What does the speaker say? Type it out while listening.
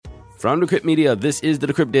From Decrypt Media, this is the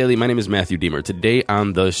Decrypt Daily. My name is Matthew Deemer. Today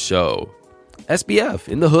on the show, SBF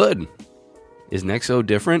in the hood. Is NEXO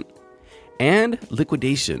different? And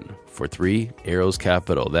liquidation for 3 Arrows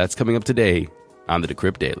Capital. That's coming up today on the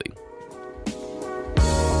Decrypt Daily.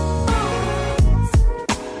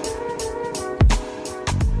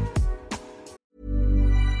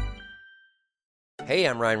 Hey,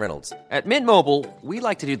 I'm Ryan Reynolds. At Mint Mobile, we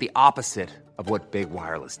like to do the opposite of what Big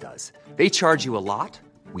Wireless does. They charge you a lot,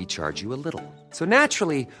 we charge you a little. So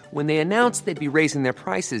naturally, when they announced they'd be raising their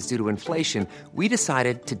prices due to inflation, we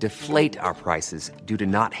decided to deflate our prices due to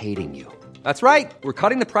not hating you. That's right. We're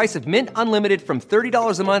cutting the price of Mint Unlimited from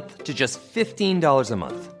 $30 a month to just $15 a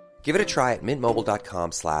month. Give it a try at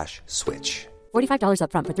mintmobile.com/switch. $45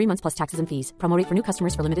 up front for 3 months plus taxes and fees. Promo rate for new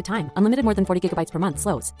customers for limited time. Unlimited more than 40 gigabytes per month.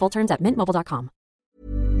 Slows full terms at mintmobile.com.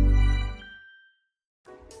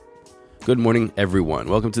 Good morning, everyone.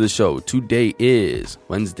 Welcome to the show. Today is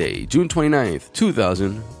Wednesday, June 29th,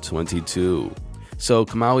 2022. So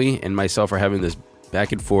Kamawi and myself are having this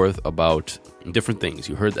back and forth about different things.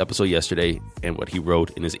 You heard the episode yesterday and what he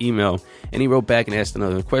wrote in his email, and he wrote back and asked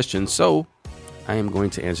another question. So I am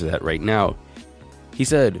going to answer that right now. He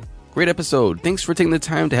said, "Great episode. Thanks for taking the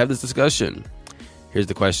time to have this discussion." Here's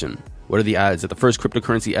the question. What are the odds that the first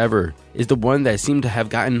cryptocurrency ever is the one that seemed to have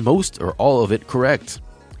gotten most or all of it correct?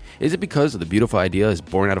 Is it because the beautiful idea is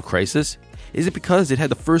born out of crisis? Is it because it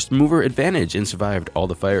had the first mover advantage and survived all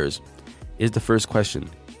the fires? Is the first question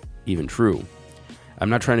even true?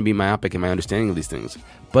 I'm not trying to be myopic in my understanding of these things,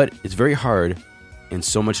 but it's very hard and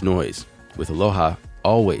so much noise. With aloha,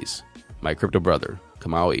 always, my crypto brother,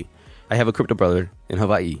 Kamawi. I have a crypto brother in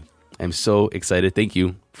Hawaii. I'm so excited. Thank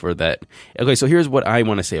you for that. Okay, so here's what I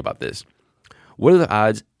want to say about this. What are the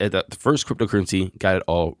odds that the first cryptocurrency got it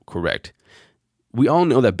all correct? We all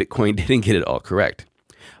know that Bitcoin didn't get it all correct.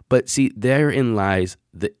 But see, therein lies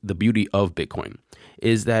the beauty of Bitcoin,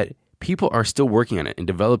 is that people are still working on it and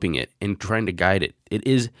developing it and trying to guide it. It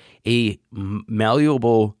is a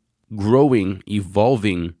malleable, growing,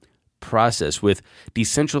 evolving process with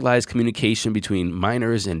decentralized communication between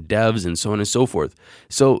miners and devs and so on and so forth.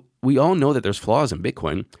 So we all know that there's flaws in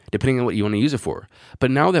Bitcoin, depending on what you want to use it for.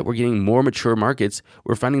 But now that we're getting more mature markets,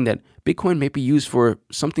 we're finding that Bitcoin may be used for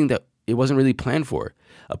something that it wasn't really planned for.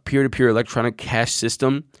 A peer-to-peer electronic cash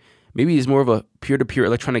system. Maybe it's more of a peer-to-peer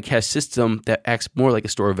electronic cash system that acts more like a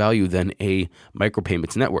store of value than a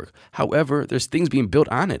micropayments network. However, there's things being built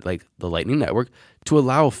on it, like the Lightning Network, to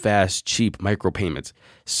allow fast, cheap micropayments.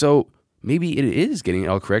 So maybe it is getting it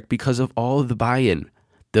all correct because of all of the buy-in,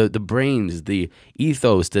 the brains, the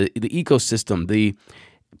ethos, the ecosystem, the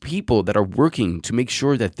people that are working to make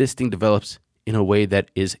sure that this thing develops in a way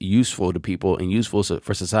that is useful to people and useful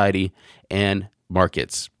for society and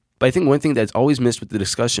markets. But I think one thing that's always missed with the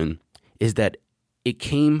discussion is that it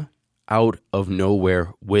came out of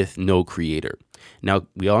nowhere with no creator. Now,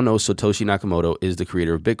 we all know Satoshi Nakamoto is the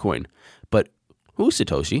creator of Bitcoin, but who's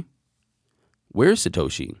Satoshi? Where's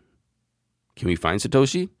Satoshi? Can we find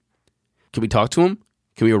Satoshi? Can we talk to him?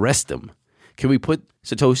 Can we arrest him? Can we put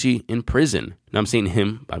Satoshi in prison? Now, I'm saying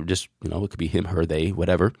him. I'm just, it could be him, her, they,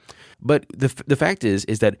 whatever. But the fact is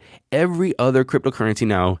that every other cryptocurrency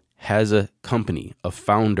now has a company, a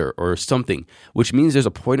founder, or something, which means there's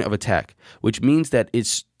a point of attack, which means that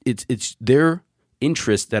it's their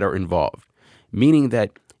interests that are involved. Meaning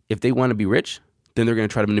that if they want to be rich, then they're going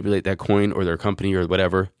to try to manipulate that coin or their company or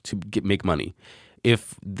whatever to make money.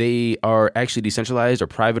 If they are actually decentralized or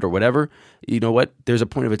private or whatever, you know what? There's a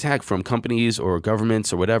point of attack from companies or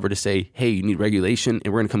governments or whatever to say, hey, you need regulation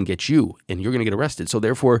and we're going to come get you and you're going to get arrested. So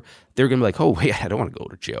therefore, they're going to be like, oh, wait, I don't want to go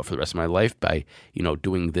to jail for the rest of my life by,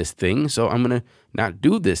 doing this thing. So I'm going to not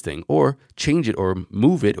do this thing or change it or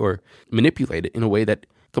move it or manipulate it in a way that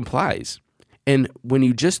complies. And when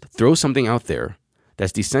you just throw something out there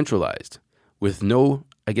that's decentralized with no,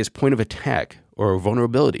 point of attack or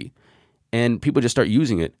vulnerability, and people just start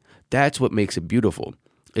using it, that's what makes it beautiful,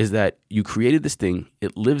 is that you created this thing,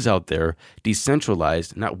 it lives out there,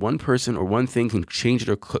 decentralized, not one person or one thing can change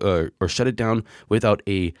it or shut it down without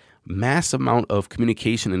a mass amount of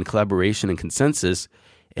communication and collaboration and consensus,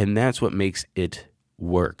 and that's what makes it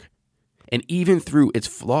work. And even through its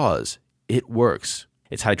flaws, it works.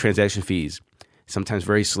 It's high transaction fees, sometimes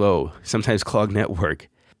very slow, sometimes clogged network.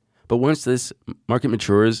 But once this market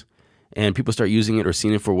matures, and people start using it or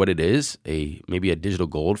seeing it for what it is, maybe a digital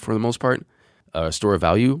gold for the most part, a store of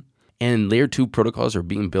value, and layer 2 protocols are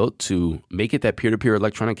being built to make it that peer-to-peer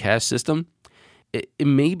electronic cash system, it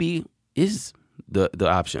maybe is the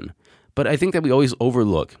option. But I think that we always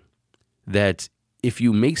overlook that if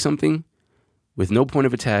you make something with no point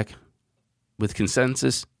of attack, with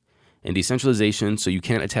consensus, and decentralization, so you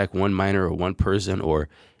can't attack one miner or one person or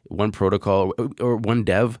one protocol or one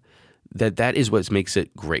dev, that is what makes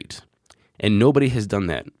it great. And nobody has done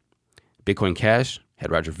that. Bitcoin Cash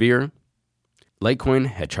had Roger Ver. Litecoin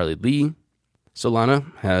had Charlie Lee.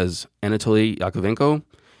 Solana has Anatoly Yakovenko.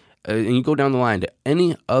 And you go down the line to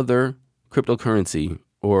any other cryptocurrency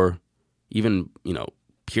or even,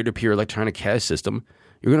 peer-to-peer electronic cash system,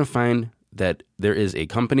 you're going to find that there is a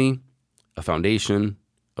company, a foundation,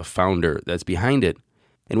 a founder that's behind it.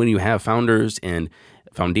 And when you have founders and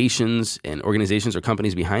foundations and organizations or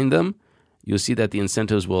companies behind them, you'll see that the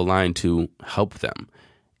incentives will align to help them.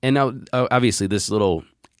 And now, obviously, this little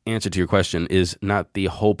answer to your question is not the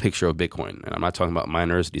whole picture of Bitcoin. And I'm not talking about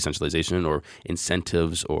miners, decentralization, or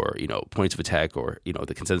incentives, or, points of attack, or,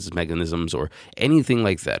 the consensus mechanisms, or anything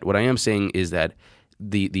like that. What I am saying is that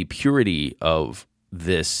the purity of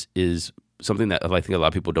this is something that I think a lot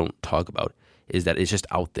of people don't talk about, is that it's just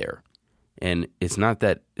out there. And it's not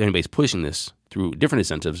that anybody's pushing this through different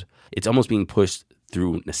incentives. It's almost being pushed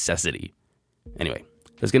through necessity. Anyway,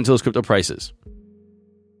 let's get into those crypto prices.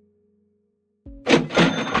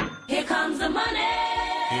 Here comes the money.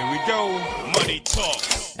 Here we go. Money talk.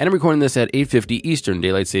 And I'm recording this at 8:50 Eastern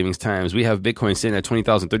Daylight Savings Times. We have Bitcoin sitting at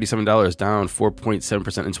 $20,037, down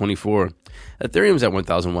 4.7% in 24. Ethereum's at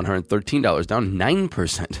 $1,113, down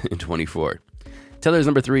 9% in 24. Tether is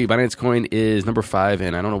number 3. Binance Coin is number 5.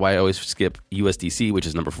 And I don't know why I always skip USDC, which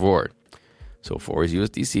is number 4. So 4 is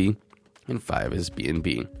USDC, and 5 is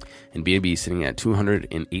BNB. And BNB is sitting at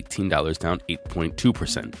 $218, down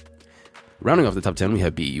 8.2%. Rounding off the top 10, we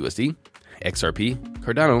have BUSD, XRP,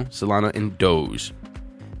 Cardano, Solana, and Doge.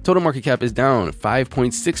 Total market cap is down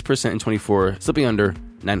 5.6% in 24, slipping under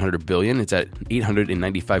 900 billion. It's at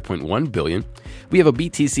 895.1 billion. We have a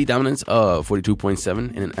BTC dominance of 42.7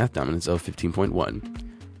 and an F dominance of 15.1.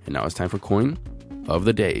 And now it's time for coin of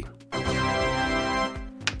the day.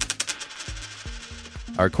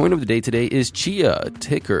 Our coin of the day today is Chia,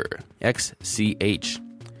 ticker XCH.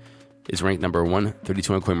 It's ranked number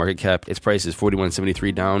 132 on CoinMarketCap. Its price is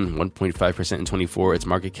 $41.73, down 1.5% in 24. Its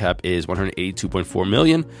market cap is $182.4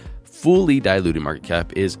 million. Fully diluted market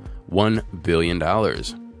cap is $1 billion.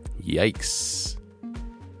 Yikes.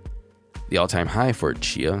 The all-time high for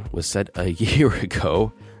Chia was set a year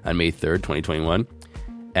ago on May 3rd, 2021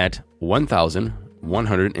 at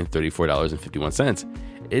 $1,134.51.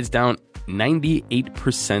 It's down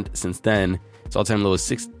 98% since then. Its all-time low was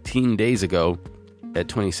 16 days ago at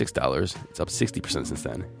 $26. It's up 60% since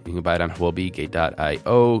then. You can buy it on Huobi,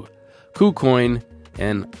 Gate.io, KuCoin,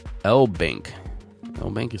 and LBank.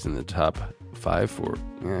 LBank is in the top 5 for,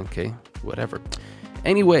 okay, whatever.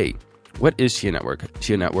 Anyway, what is Chia Network?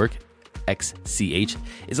 Chia Network, XCH,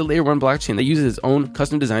 is a layer 1 blockchain that uses its own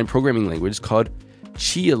custom designed programming language called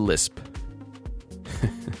Chia Lisp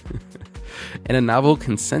and a novel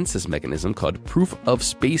consensus mechanism called Proof of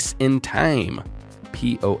Space in Time,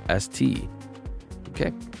 POST.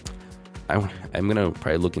 Okay, I'm going to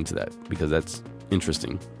probably look into that because that's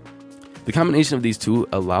interesting. The combination of these two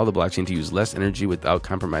allow the blockchain to use less energy without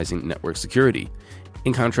compromising network security.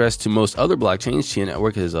 In contrast to most other blockchains, Chia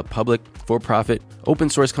Network is a public, for-profit,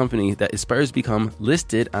 open-source company that aspires to become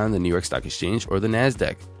listed on the New York Stock Exchange or the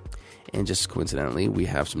NASDAQ. And just coincidentally, we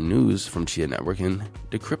have some news from Chia Network in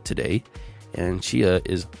Decrypt today, and Chia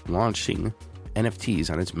is launching NFTs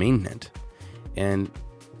on its mainnet. And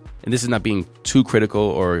this is not being too critical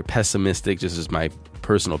or pessimistic, just as my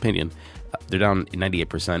personal opinion. They're down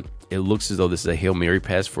 98%. It looks as though this is a Hail Mary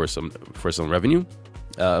pass for some revenue,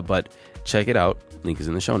 but check it out. Link is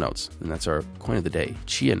in the show notes. And that's our coin of the day.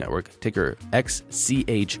 Chia Network, ticker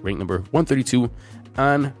XCH, rank number 132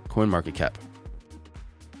 on CoinMarketCap.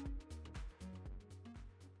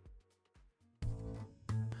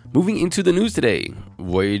 Moving into the news today,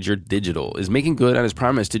 Voyager Digital is making good on its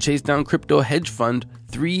promise to chase down crypto hedge fund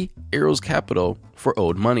 3 Arrows Capital for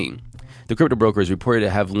owed money. The crypto broker is reported to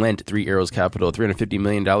have lent 3 Arrows Capital $350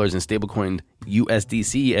 million in stablecoin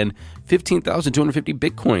USDC and 15,250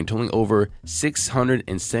 Bitcoin, totaling over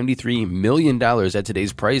 $673 million at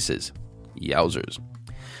today's prices. Yowzers.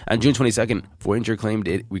 On June 22nd, Voyager claimed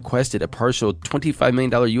it requested a partial $25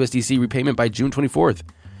 million USDC repayment by June 24th,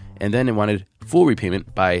 and then it wanted full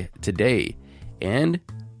repayment by today. And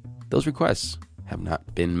those requests have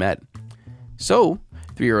not been met. So,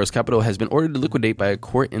 3 Arrows Capital has been ordered to liquidate by a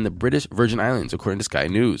court in the British Virgin Islands, according to Sky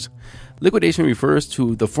News. Liquidation refers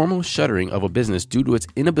to the formal shuttering of a business due to its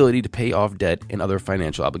inability to pay off debt and other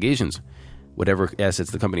financial obligations. Whatever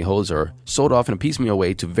assets the company holds are sold off in a piecemeal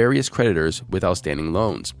way to various creditors with outstanding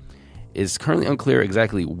loans. It is currently unclear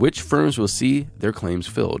exactly which firms will see their claims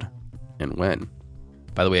filled and when.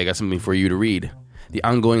 By the way, I got something for you to read. The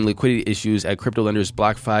ongoing liquidity issues at crypto lenders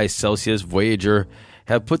BlockFi, Celsius, Voyager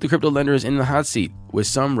have put the crypto lenders in the hot seat, with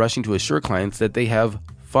some rushing to assure clients that they have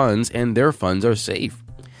funds and their funds are safe.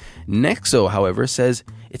 NEXO, however, says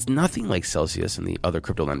it's nothing like Celsius and the other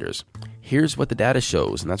crypto lenders. Here's what the data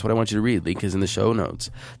shows, and that's what I want you to read. Link is in the show notes.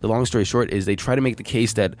 The long story short is they try to make the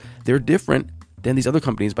case that they're different than these other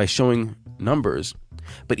companies by showing numbers.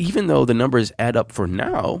 But even though the numbers add up for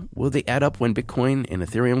now, will they add up when Bitcoin and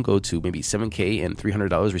Ethereum go to maybe $7,000 and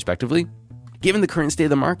 $300 respectively? Given the current state of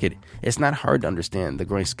the market, it's not hard to understand the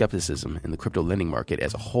growing skepticism in the crypto lending market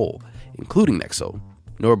as a whole, including NEXO.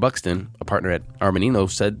 Nora Buxton, a partner at Armanino,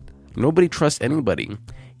 said, "Nobody trusts anybody,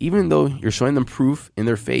 even though you're showing them proof in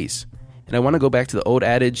their face. And I want to go back to the old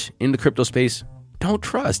adage in the crypto space, don't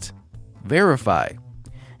trust, verify."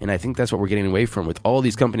 And I think that's what we're getting away from with all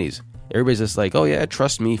these companies. Everybody's just like, oh yeah,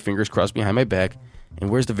 trust me, fingers crossed behind my back. And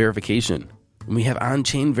where's the verification? And we have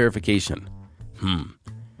on-chain verification.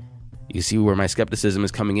 You see where my skepticism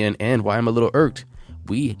is coming in and why I'm a little irked.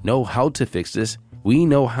 We know how to fix this. We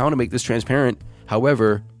know how to make this transparent.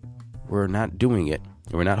 However, we're not doing it,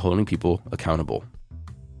 and we're not holding people accountable.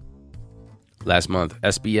 Last month,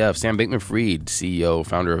 SBF, Sam Bankman-Fried, CEO,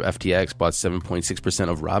 founder of FTX, bought 7.6%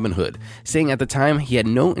 of Robinhood, saying at the time he had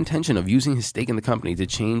no intention of using his stake in the company to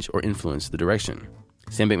change or influence the direction.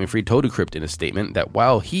 Sam Bankman-Fried told Decrypt in a statement that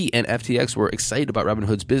while he and FTX were excited about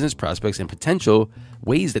Robinhood's business prospects and potential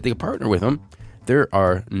ways that they could partner with him, there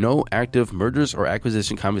are no active mergers or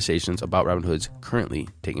acquisition conversations about Robinhood's currently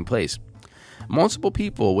taking place. Multiple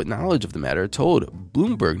people with knowledge of the matter told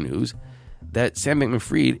Bloomberg News that Sam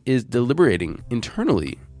Bankman-Fried is deliberating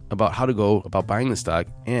internally about how to go about buying the stock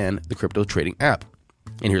and the crypto trading app.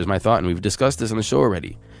 And here's my thought, and we've discussed this on the show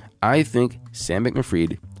already. I think Sam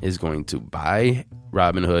Bankman-Fried is going to buy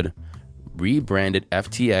Robinhood, rebrand it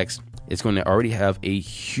FTX. It's going to already have a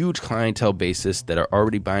huge clientele basis that are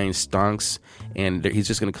already buying stonks, and he's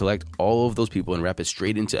just going to collect all of those people and wrap it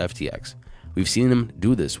straight into FTX. We've seen him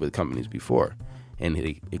do this with companies before, and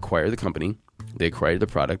they acquire the company, they acquire the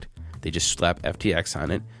product, they just slap FTX on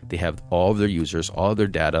it. They have all of their users, all of their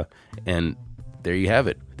data, and there you have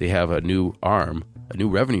it. They have a new arm, a new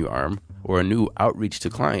revenue arm, or a new outreach to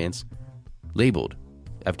clients labeled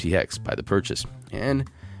FTX by the purchase. And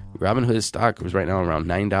Robinhood's stock was right now around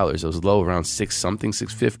 $9. It was low around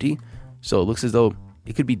 $6.50. So it looks as though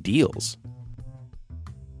it could be deals.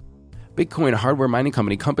 Bitcoin hardware mining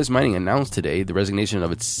company Compass Mining announced today the resignation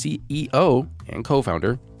of its CEO and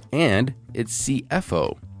co-founder and its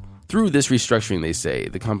CFO. Through this restructuring, they say,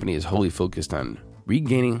 the company is wholly focused on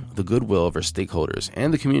regaining the goodwill of our stakeholders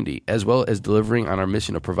and the community, as well as delivering on our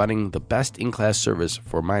mission of providing the best-in-class service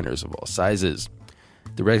for miners of all sizes.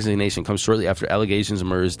 The resignation comes shortly after allegations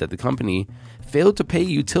emerged that the company failed to pay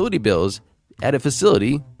utility bills at a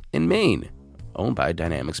facility in Maine, owned by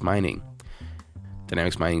Dynamics Mining.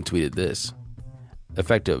 Dynamics Mining tweeted this.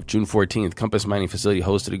 Effective June 14th, Compass Mining facility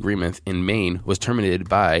hosted agreement in Maine was terminated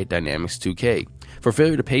by Dynamics 2K for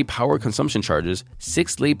failure to pay power consumption charges,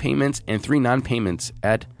 6 late payments, and 3 non-payments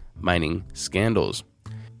at mining scandals.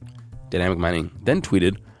 Dynamic Mining then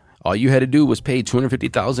tweeted, all you had to do was pay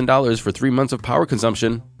 $250,000 for 3 months of power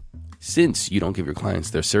consumption. Since you don't give your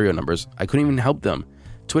clients their serial numbers, I couldn't even help them.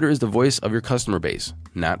 Twitter is the voice of your customer base,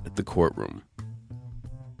 not the courtroom.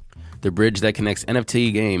 The bridge that connects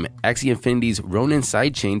NFT game Axie Infinity's Ronin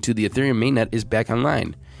sidechain to the Ethereum mainnet is back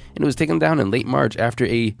online, and it was taken down in late March after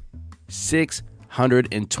a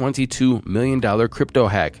 $622 million crypto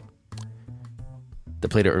hack. The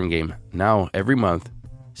play-to-earn game, now every month,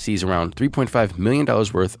 sees around $3.5 million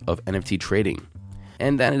worth of NFT trading,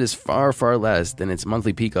 and that it is far, far less than its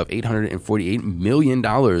monthly peak of $848 million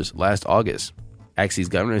last August. Axie's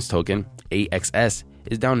governance token, AXS,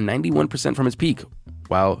 is down 91% from its peak,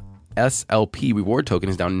 while SLP reward token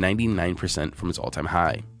is down 99% from its all-time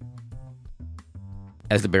high.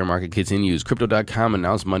 As the bear market continues, Crypto.com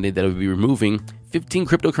announced Monday that it would be removing 15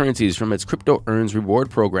 cryptocurrencies from its Crypto Earns reward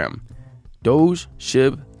program. Doge,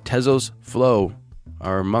 SHIB, Tezos, Flow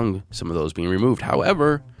are among some of those being removed.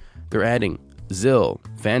 However, they're adding ZIL,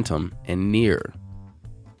 Phantom, and Near.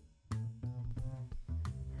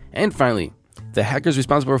 And finally, the hackers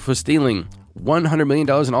responsible for stealing $100 million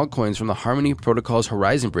in altcoins from the Harmony Protocol's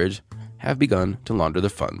Horizon Bridge have begun to launder their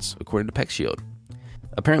funds, according to PeckShield.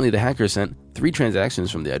 Apparently, the hackers sent 3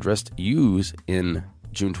 transactions from the addressed use in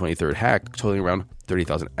June 23rd hack, totaling around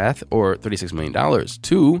 30,000 ETH or $36 million,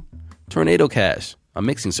 to Tornado Cash, a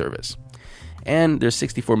mixing service. And there's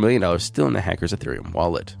 $64 million still in the hacker's Ethereum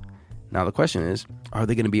wallet. Now the question is, are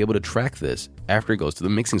they going to be able to track this after it goes to the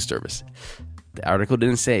mixing service? The article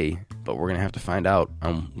didn't say, but we're going to have to find out.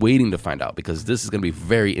 I'm waiting to find out because this is going to be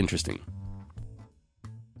very interesting.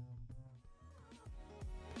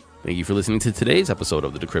 Thank you for listening to today's episode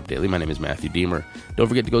of the Decrypt Daily. My name is Matthew Deemer. Don't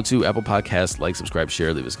forget to go to Apple Podcasts, like, subscribe,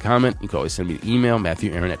 share, leave us a comment. You can always send me an email,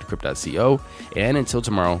 MatthewAaron@decrypt.co. And until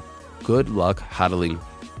tomorrow, good luck hodling,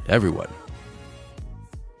 everyone.